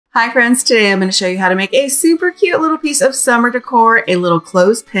Hi friends, today I'm going to show you how to make a super cute little piece of summer decor, a little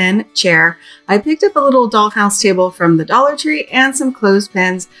clothespin chair. I picked up a little dollhouse table from the Dollar Tree and some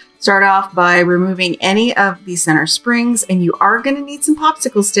clothespins. Start off by removing any of the center springs, and you are going to need some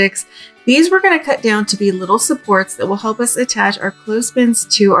popsicle sticks. These we're going to cut down to be little supports that will help us attach our clothespins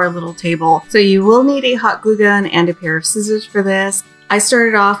to our little table. So you will need a hot glue gun and a pair of scissors for this. I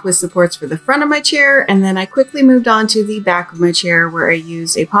started off with supports for the front of my chair, and then I quickly moved on to the back of my chair where I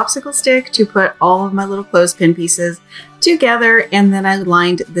used a popsicle stick to put all of my little clothespin pieces together, and then I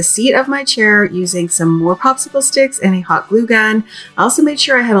lined the seat of my chair using some more popsicle sticks and a hot glue gun. I also made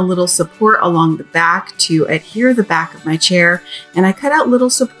sure I had a little support along the back to adhere the back of my chair, and I cut out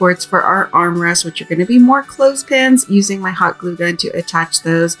little supports for our armrests, which are going to be more clothespins, using my hot glue gun to attach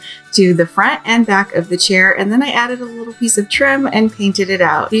those to the front and back of the chair, and then I added a little piece of trim and painted it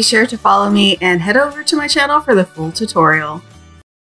out. Be sure to follow me and head over to my channel for the full tutorial.